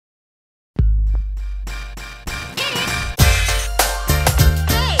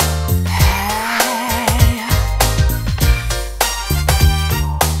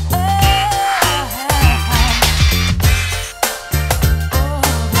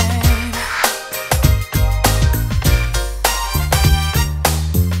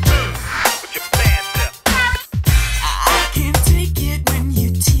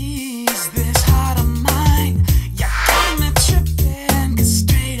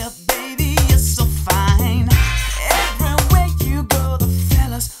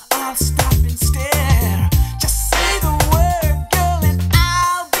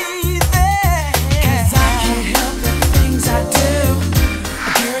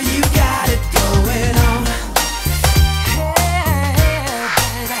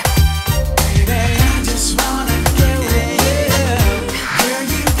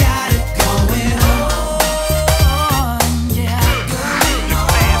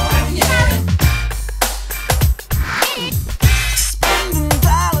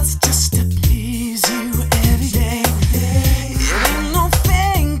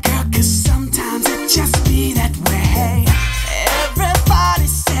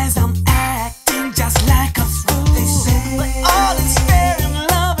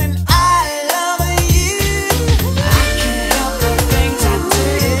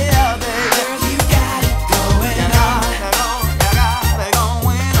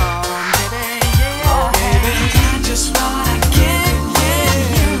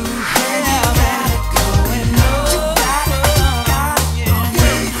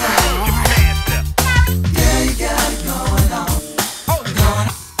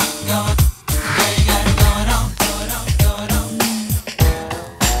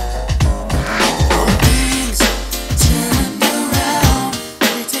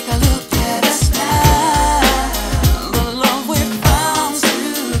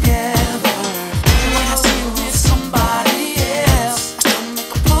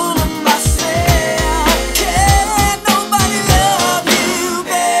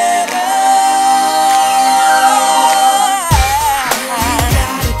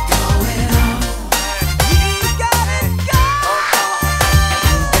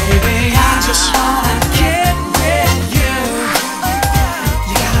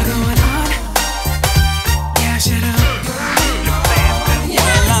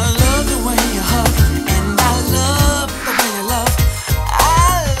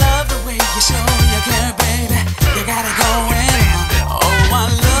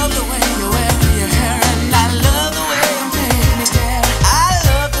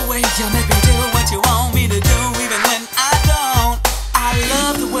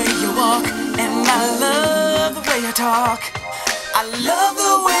talk. I love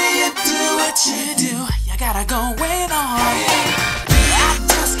the way you do what you do. You gotta go in on. I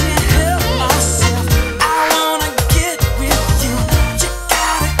just can't help myself. I wanna get with you. You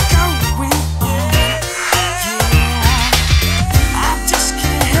gotta go in on. Yeah. I just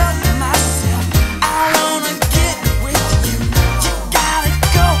can't help myself. I wanna get with you. You gotta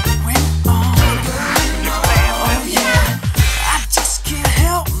go in on. Oh yeah. I just can't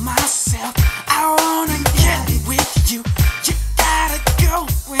help myself. I wanna get with you. You gotta go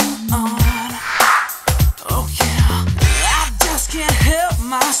in on. Oh yeah. I just can't help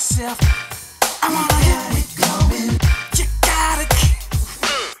myself. I wanna get with you.